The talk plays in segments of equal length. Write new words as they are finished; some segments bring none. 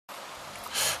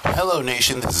Hello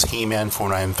Nation, this is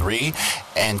He-Man493,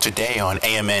 and today on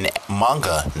AMN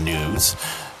Manga News,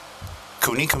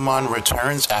 Kinnikuman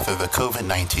returns after the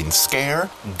COVID-19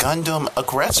 scare, Gundam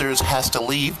Aggressors has to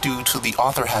leave due to the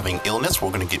author having illness.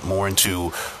 We're going to get more into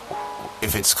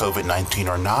if it's COVID-19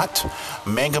 or not.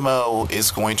 Mangamo is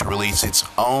going to release its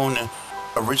own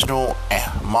original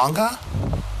manga,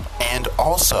 and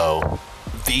also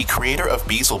the creator of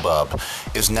Beelzebub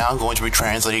is now going to be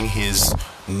translating his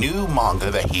new manga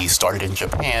that he started in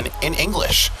Japan in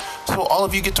English. So all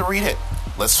of you get to read it.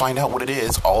 Let's find out what it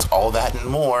is, all that and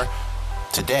more,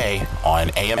 today on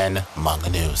AMN Manga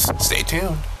News. Stay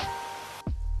tuned.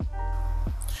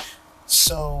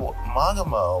 So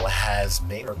Mangamo has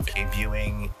made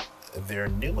debuting their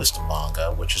newest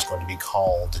manga, which is going to be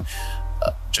called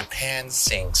Japan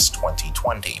Sinks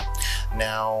 2020.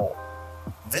 Now,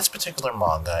 this particular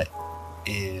manga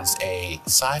is a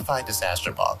sci-fi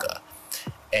disaster manga,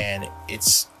 and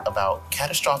it's about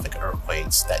catastrophic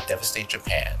earthquakes that devastate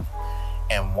Japan,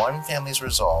 and one family's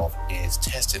resolve is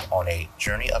tested on a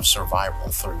journey of survival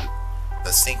through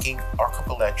the sinking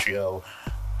archipelago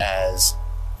as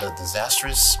the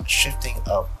disastrous shifting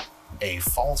of a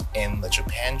fault in the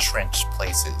Japan Trench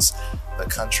places the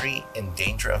country in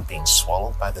danger of being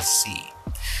swallowed by the sea.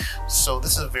 So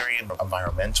this is a very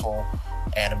environmental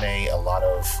anime, a lot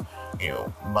of,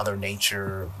 Mother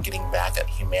Nature getting back at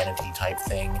humanity type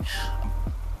thing.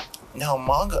 Now,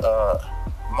 Mangamo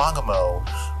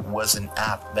was an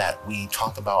app that we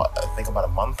talked about, I think about a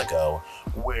month ago,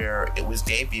 where it was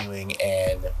debuting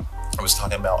and I was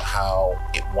talking about how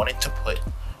it wanted to put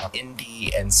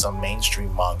indie and some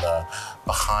mainstream manga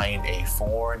behind a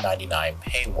 $4.99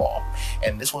 paywall,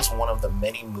 and this was one of the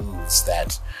many moves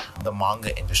that the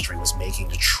manga industry was making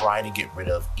to try to get rid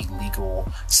of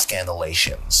illegal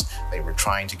scandalations. They were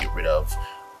trying to get rid of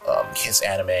Kiss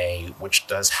Anime, which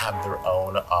does have their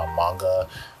own manga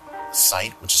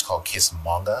site, which is called Kiss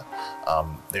Manga.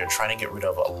 They're trying to get rid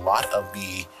of a lot of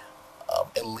the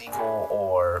illegal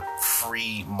or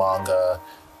free manga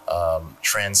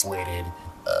translated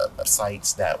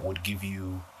sites that would give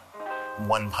you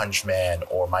One Punch Man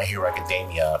or My Hero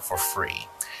Academia for free.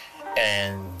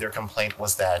 And their complaint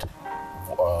was that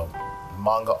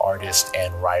manga artists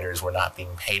and writers were not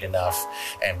being paid enough,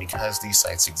 and because these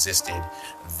sites existed,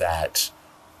 that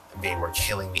they were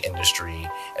killing the industry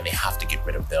and they have to get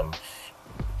rid of them.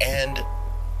 And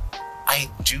I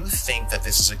do think that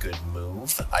this is a good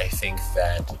move. I think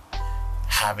that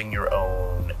having your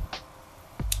own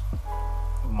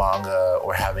manga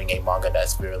or having a manga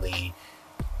that's really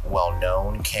well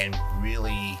known can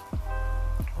really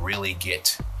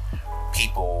get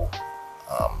people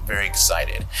very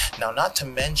excited. Now, not to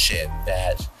mention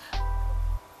that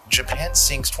Japan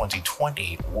Sinks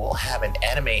 2020 will have an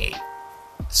anime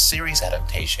series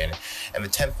adaptation and the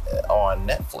 10th on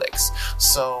Netflix.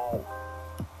 So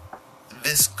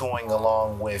this going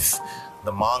along with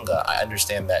the manga, I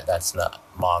understand that that's not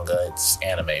manga, it's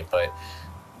anime, but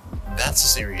that's a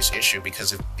serious issue,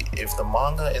 because if the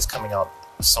manga is coming out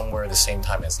somewhere at the same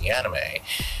time as the anime,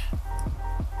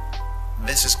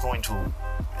 this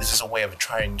is a way of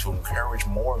trying to encourage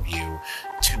more of you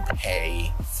to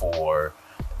pay for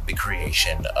the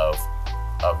creation of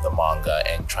the manga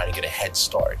and try to get a head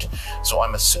start. So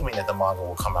I'm assuming that the manga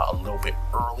will come out a little bit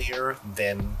earlier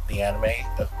than the anime.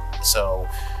 So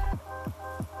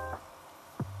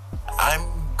I'm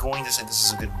going to say this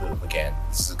is a good move. Again,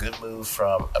 this is a good move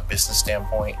from a business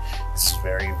standpoint. This is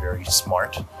very, very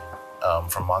smart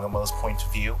from Mangamo's point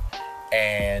of view.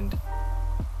 And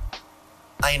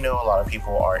I know a lot of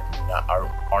people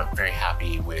aren't very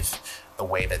happy with the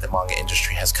way that the manga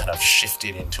industry has kind of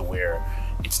shifted into where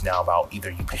it's now about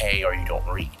either you pay or you don't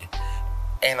read.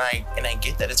 And I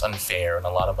get that it's unfair, and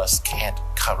a lot of us can't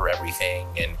cover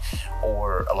everything,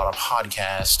 or a lot of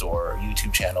podcasts or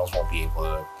YouTube channels won't be able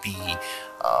to be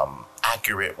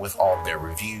accurate with all of their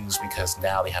reviews, because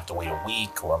now they have to wait a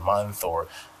week or a month, or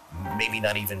maybe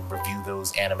not even review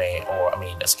those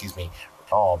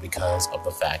all, because of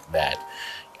the fact that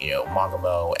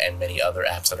Mangamo and many other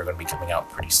apps that are going to be coming out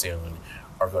pretty soon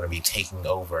are going to be taking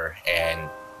over and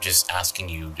just asking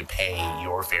you to pay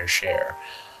your fair share.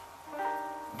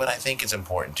 But I think it's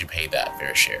important to pay that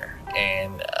fair share.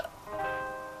 And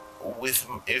as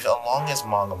long as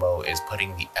Mangamo is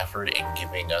putting the effort in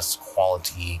giving us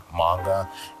quality manga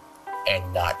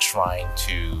and not trying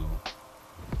to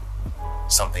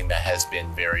something that has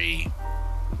been very,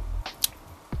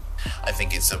 I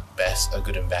think it's a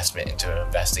good investment into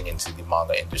investing into the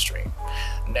manga industry.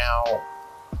 Now,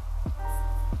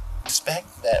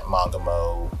 expect that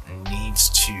Mangamo needs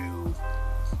to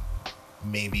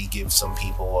maybe give some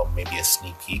people maybe a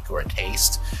sneak peek or a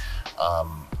taste.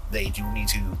 They do need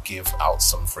to give out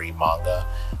some free manga.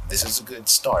 This is a good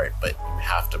start, but you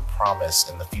have to promise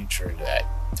in the future that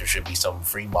there should be some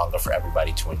free manga for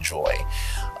everybody to enjoy.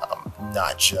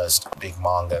 Not just big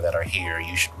manga that are here,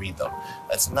 you should read them.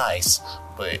 That's nice,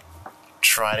 but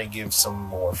try to give some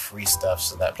more free stuff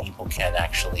so that people can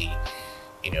actually,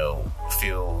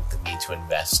 feel the need to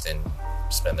invest and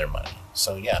spend their money.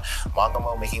 So yeah,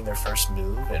 Mangamo making their first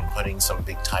move and putting some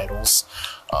big titles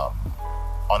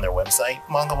on their website.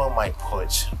 Mangamo might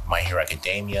put My Hero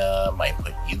Academia, might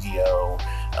put Yu-Gi-Oh,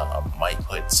 might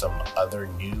put some other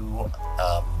new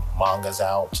mangas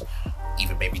out,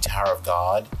 even maybe Tower of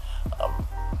God.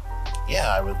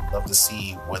 I would love to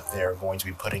see what they're going to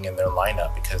be putting in their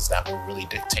lineup, because that will really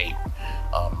dictate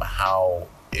how,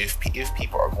 if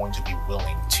people are going to be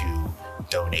willing to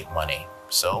donate money.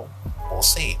 So we'll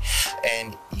see.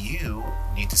 And you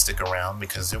need to stick around,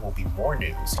 because there will be more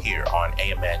news here on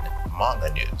AMN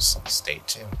Manga News. Stay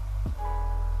tuned.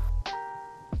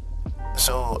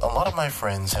 So a lot of my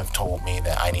friends have told me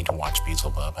that I need to watch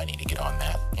Beelzebub. I need to get on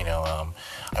that.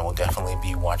 I will definitely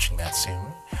be watching that soon.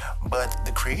 But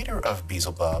the creator of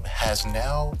Beelzebub has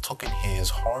now taken his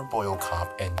hard-boiled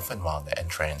cop and manga and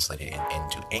translated it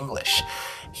into English.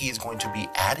 He is going to be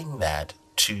adding that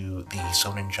to the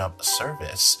Shonen Jump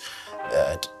service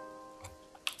that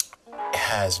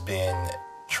has been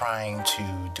trying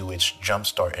to do its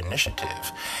Jumpstart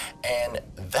initiative. And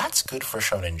that's good for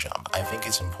Shonen Jump. I think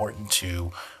it's important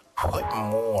to put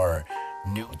more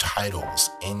new titles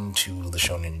into the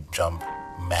Shonen Jump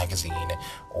magazine,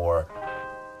 or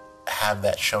have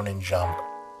that Shonen Jump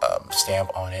stamp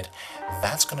on it.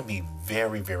 That's going to be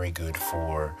very, very good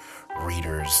for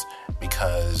readers,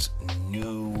 because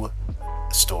new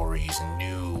stories,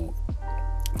 new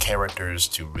characters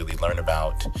to really learn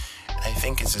about, I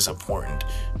think is important,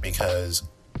 because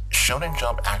Shonen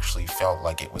Jump actually felt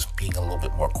like it was being a little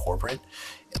bit more corporate.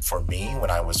 For me,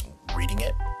 when I was reading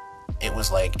it, it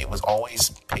was like it was always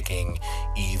picking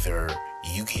either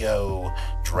Yu-Gi-Oh,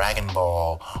 Dragon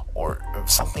Ball, or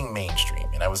something mainstream,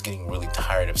 and I was getting really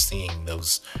tired of seeing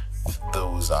those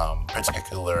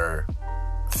particular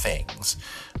things.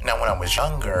 Now, when I was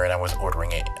younger and I was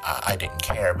ordering it, I didn't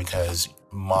care, because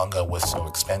manga was so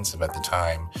expensive at the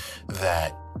time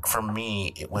that for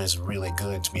me it was really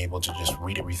good to be able to just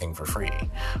read everything for free.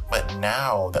 But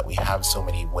now that we have so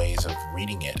many ways of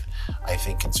reading it, I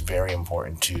think it's very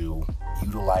important to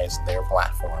utilize their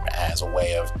platform as a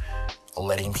way of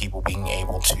letting people being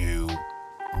able to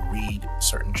read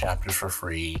certain chapters for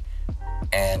free,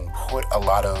 and put a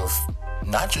lot of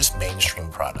not just mainstream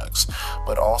products,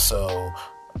 but also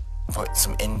put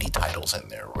some indie titles in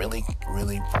there. Really,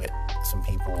 really put some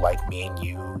people like me and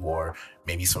you, or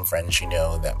maybe some friends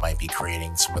that might be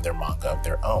creating some of their manga of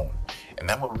their own. And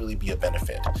that will really be a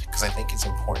benefit, because I think it's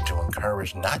important to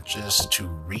encourage not just to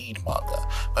read manga,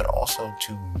 but also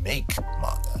to make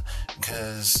manga.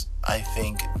 Because I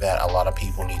think that a lot of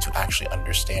people need to actually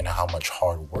understand how much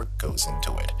hard work goes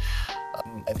into it.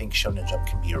 I think Shonen Jump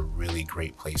can be a really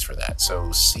great place for that.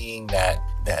 So seeing that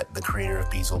the creator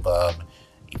of Beelzebub,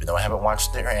 even though I haven't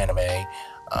watched their anime,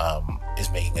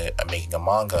 is making a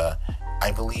manga,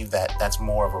 I believe that that's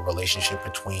more of a relationship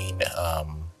between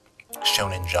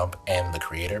Shonen Jump and the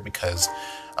creator, because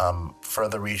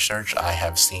further research, I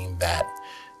have seen that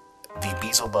the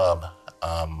Beelzebub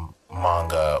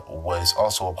manga was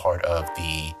also a part of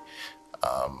the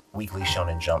Weekly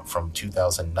Shonen Jump from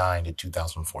 2009 to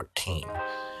 2014.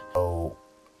 So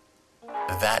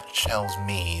that tells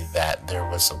me that there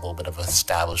was a little bit of an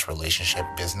established relationship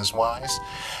business-wise,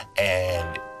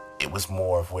 and it was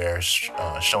more of where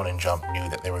Shonen Jump knew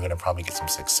that they were going to probably get some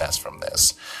success from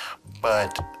this.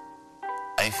 But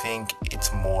I think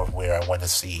it's more of where I want to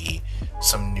see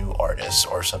some new artists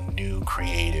or some new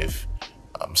creative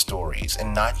stories,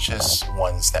 and not just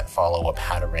ones that follow a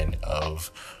pattern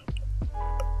of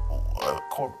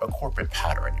a corporate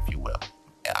pattern, if you will.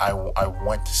 I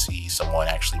want to see someone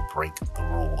actually break the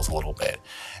rules a little bit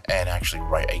and actually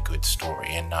write a good story,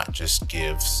 and not just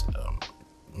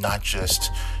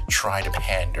try to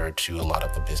pander to a lot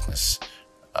of the business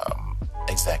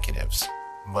executives.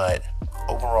 But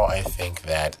overall, I think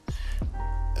that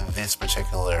this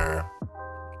particular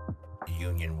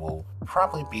union will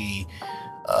probably be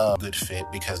a good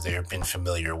fit, because they've been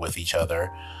familiar with each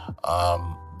other.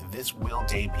 This will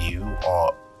debut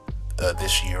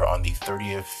this year on the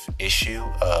 30th issue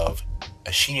of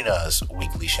Ashina's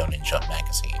Weekly Shonen Jump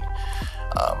magazine,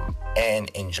 and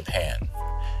in Japan.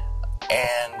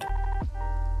 And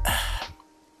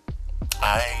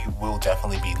I will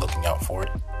definitely be looking out for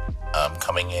it,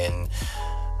 coming in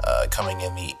coming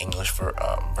in the English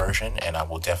version, and I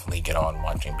will definitely get on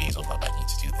watching Beelzebub. I need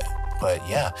to do that. But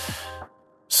yeah,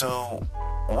 so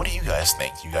what do you guys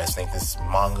think? Do you guys think this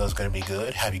manga is going to be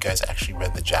good? Have you guys actually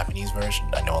read the Japanese version?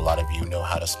 I know a lot of you know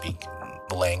how to speak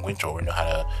the language or know how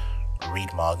to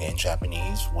read manga in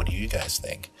Japanese. What do you guys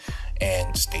think?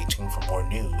 And stay tuned for more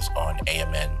news on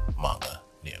AMN Manga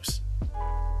News.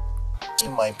 You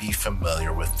might be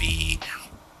familiar with the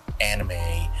anime.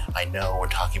 I know we're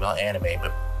talking about anime,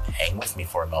 but hang with me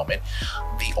for a moment.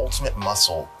 The Ultimate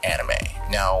Muscle anime.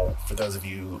 Now, for those of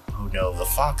you who know the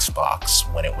Fox box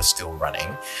when it was still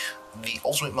running, the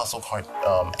Ultimate Muscle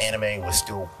anime was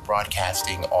still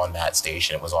broadcasting on that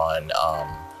station. It was on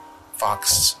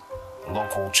Fox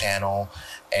local channel,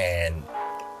 and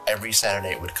every Saturday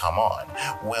it would come on.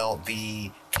 Well,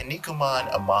 the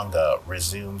Kinnikuman manga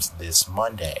resumes this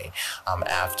Monday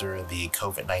after the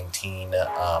COVID-19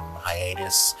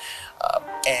 hiatus,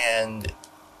 and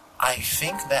I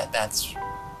think that that's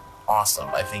awesome.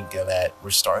 I think that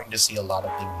we're starting to see a lot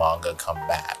of the manga come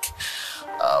back.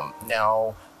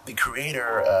 Now, the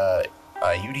creator,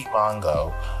 Yuri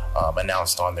Mango,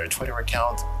 announced on their Twitter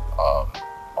account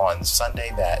on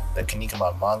Sunday that the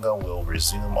Kinnikuman manga will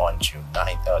resume on June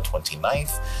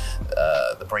 29th.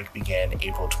 The break began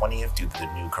April 20th due to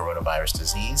the new coronavirus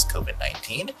disease,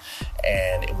 COVID-19,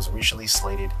 and it was originally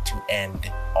slated to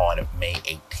end on May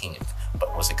 18th,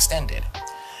 but was extended.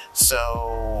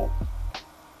 So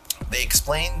they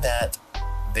explained that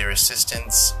their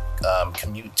assistants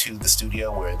commute to the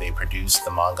studio where they produce the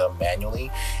manga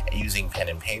manually using pen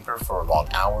and paper for long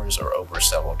hours or over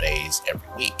several days every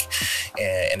week.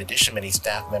 And in addition, many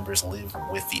staff members live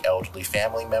with the elderly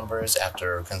family members.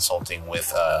 After consulting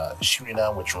with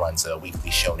Shunina, which runs a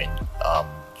weekly Shonen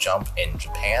Jump in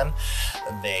Japan,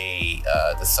 they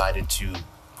decided to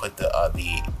put the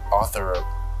author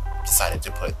decided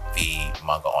to put the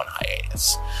manga on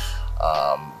hiatus.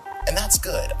 And that's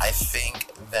good. I think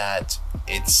that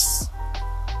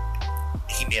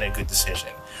he made a good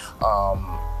decision.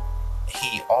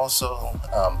 He also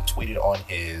tweeted on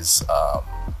his,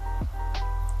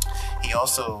 he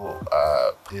also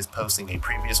is posting a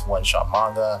previous one-shot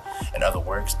manga and other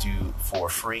works due for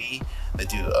free. And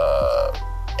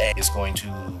it's going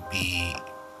to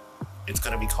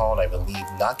be called, I believe,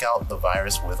 Knock Out the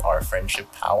Virus with Our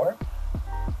Friendship Power.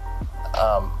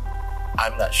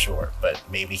 I'm not sure, but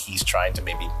maybe he's trying to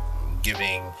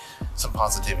giving some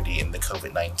positivity in the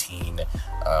COVID-19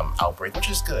 outbreak, which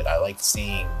is good. I like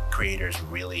seeing creators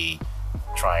really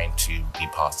trying to be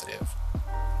positive.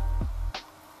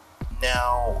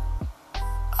 Now,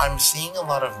 I'm seeing a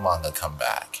lot of manga come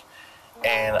back,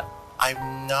 and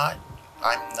I'm not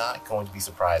going to be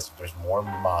surprised if there's more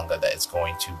manga that is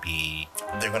going to be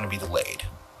delayed,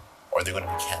 or they're going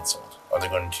to be canceled, or they're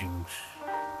going to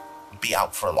be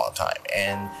out for a long time.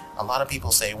 And a lot of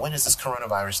people say, when is this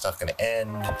coronavirus stuff going to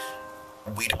end?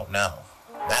 We don't know.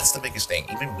 That's the biggest thing.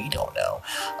 Even we don't know.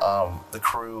 The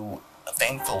crew,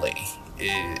 thankfully,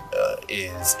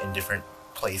 is in different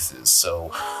places.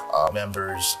 So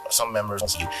some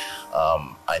members,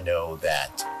 I know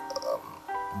that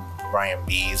Brian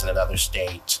B is in another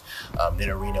state.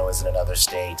 Ninarino is in another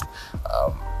state.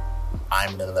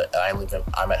 I'm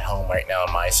at home right now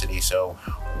in my city, so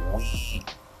we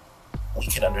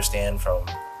can understand from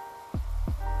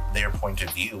their point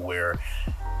of view, where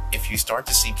if you start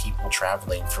to see people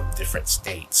traveling from different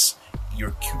states,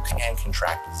 you can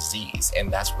contract disease.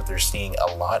 And that's what they're seeing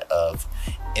a lot of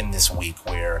in this week,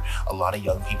 where a lot of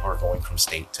young people are going from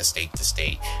state to state to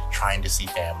state, trying to see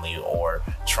family or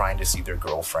trying to see their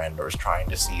girlfriend or trying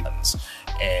to see them,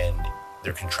 and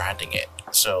they're contracting it.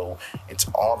 So it's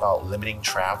all about limiting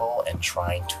travel and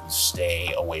trying to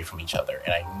stay away from each other.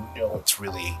 And I know it's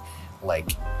really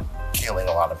killing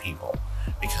a lot of people,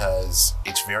 because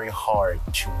it's very hard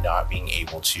to not being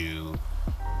able to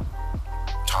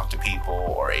talk to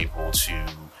people or able to,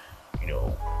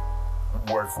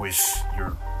 work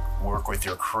with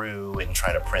your crew and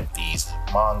try to print these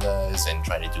mangas and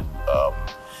try to do,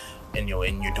 and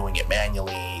you're doing it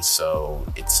manually, so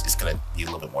it's gonna need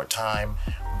a little bit more time.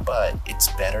 But it's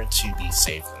better to be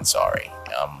safe than sorry.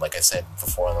 Like I said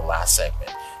before in the last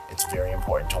segment, it's very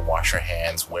important to wash your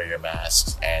hands, wear your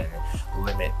masks, and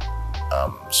limit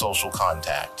social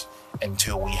contact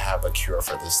until we have a cure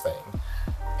for this thing.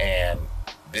 And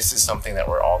this is something that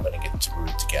we're all going to get through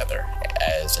together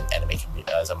as an anime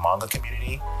community, as a manga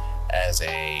community, as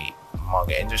a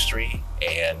manga industry,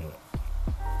 and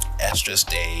as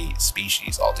just a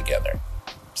species altogether.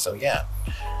 So yeah,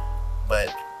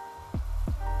 but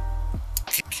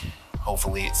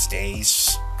hopefully it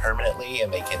stays permanently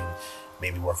and they can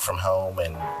maybe work from home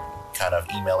and kind of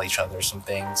email each other some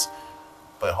things.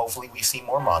 But hopefully we see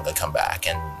more manga come back,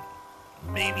 and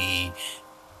maybe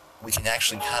we can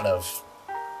actually kind of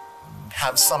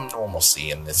have some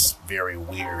normalcy in this very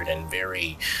weird and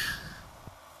very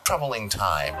troubling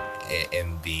time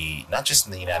in the, not just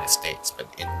in the United States, but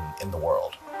in the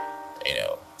world,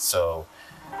 so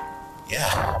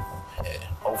yeah,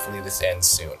 hopefully this ends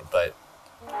soon, but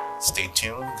stay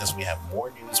tuned because we have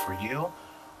more news for you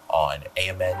on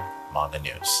AMN Manga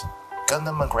News.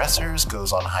 Gundam Aggressors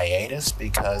goes on hiatus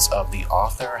because of the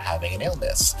author having an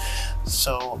illness.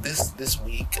 So this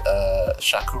week,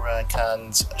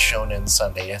 Shakura-kan's Shonen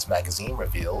Sunday S magazine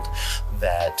revealed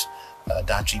that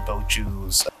Dachi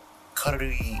Bochu's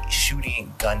Kurui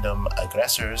Shooting Gundam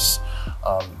Aggressors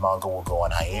manga will go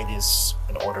on hiatus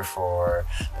in order for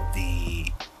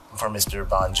Mr.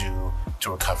 Banju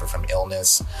to recover from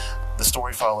illness. The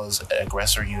story follows an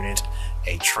aggressor unit,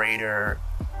 a traitor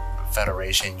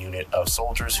Federation unit of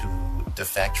soldiers who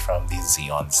defect from the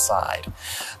Zeon side.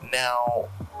 Now,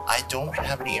 I don't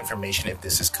have any information if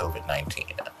this is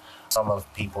COVID-19. Some of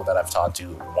people that I've talked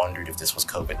to wondered if this was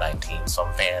COVID-19.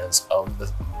 Some fans of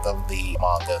the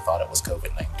manga thought it was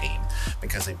COVID-19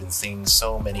 because they've been seeing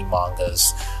so many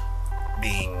mangas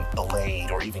being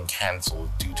delayed or even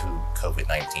canceled due to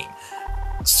COVID-19.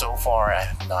 So far, I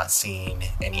have not seen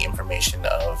any information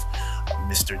of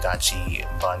Mr. Dachi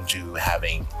Banju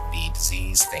having the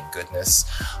disease, thank goodness.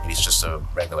 Maybe it's just a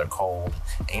regular cold.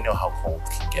 And you know how cold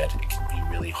can get. It can be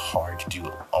really hard to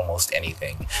do almost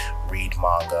anything. Read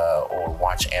manga or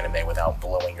watch anime without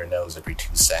blowing your nose every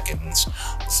 2 seconds.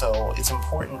 So it's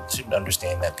important to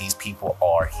understand that these people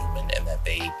are human and that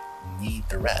they need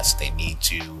the rest. They need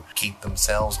to keep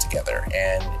themselves together.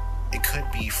 And it could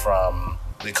be from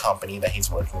the company that he's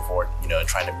working for,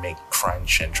 trying to make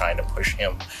crunch and trying to push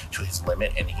him to his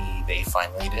limit, and they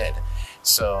finally did.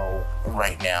 So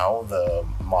right now the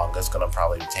manga is going to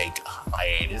probably take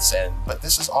hiatus, but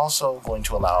this is also going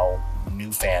to allow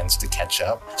new fans to catch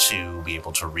up, to be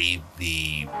able to read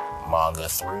the manga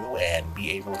through and be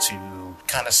able to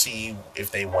kind of see if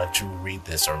they want to read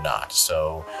this or not.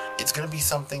 So it's going to be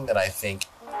something that I think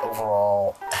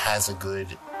overall has a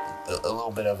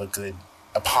little bit of a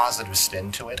positive spin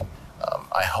to it.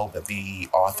 I hope that the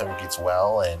author gets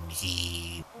well and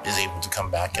he is able to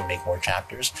come back and make more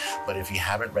chapters. But if you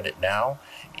haven't read it now,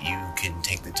 you can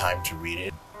take the time to read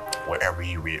it wherever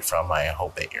you read it from. I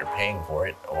hope that you're paying for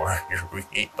it or you're reading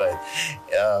it. But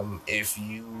if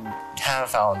you have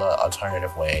found an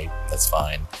alternative way, that's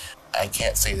fine. I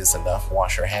can't say this enough.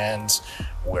 Wash your hands,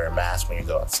 wear a mask when you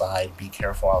go outside, be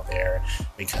careful out there,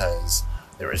 because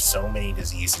there are so many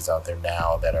diseases out there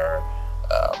now that are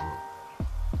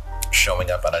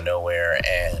showing up out of nowhere,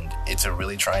 and it's a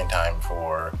really trying time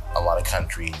for a lot of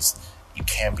countries. You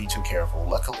can't be too careful.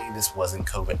 Luckily, this wasn't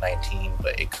COVID-19,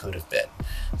 but it could have been.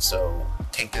 So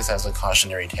take this as a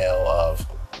cautionary tale of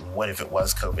what if it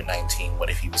was COVID-19? What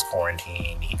if he was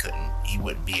quarantined? He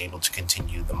wouldn't be able to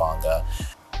continue the manga.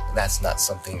 That's not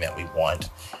something that we want.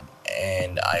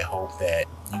 And I hope that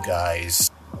you guys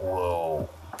will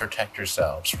protect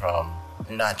yourselves from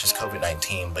not just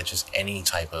COVID-19, but just any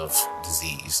type of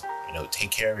disease.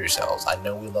 Take care of yourselves. I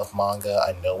know we love manga.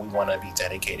 I know we want to be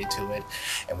dedicated to it,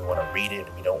 and we want to read it.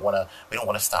 And we don't want to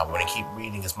stop. We want to keep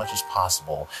reading as much as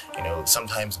possible.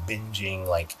 Sometimes binging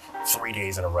like 3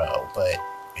 days in a row. But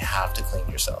you have to clean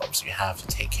yourselves. You have to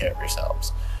take care of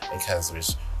yourselves, because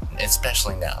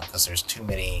especially now, because there's too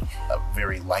many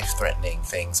very life-threatening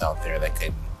things out there that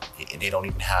could. You don't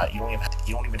even have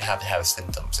to have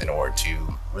symptoms in order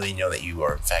to really know that you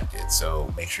are infected.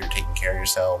 So make sure you're taking care of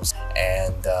yourselves,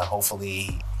 and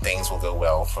hopefully things will go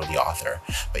well for the author.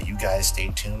 But you guys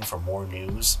stay tuned for more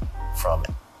news from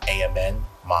AMN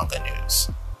Manga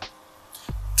News.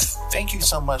 Thank you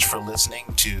so much for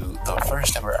listening to the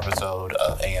first ever episode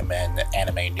of AMN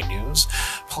Anime News.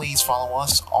 Please follow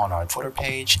us on our Twitter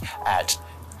page at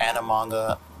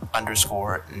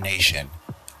animanga_nation.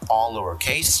 All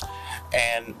lowercase,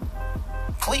 and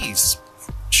please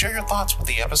share your thoughts with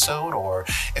the episode, or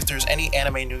if there's any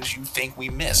anime news you think we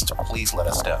missed, please let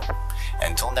us know.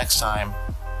 Until next time,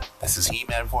 this is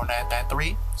He-Man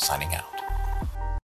 4993 signing out.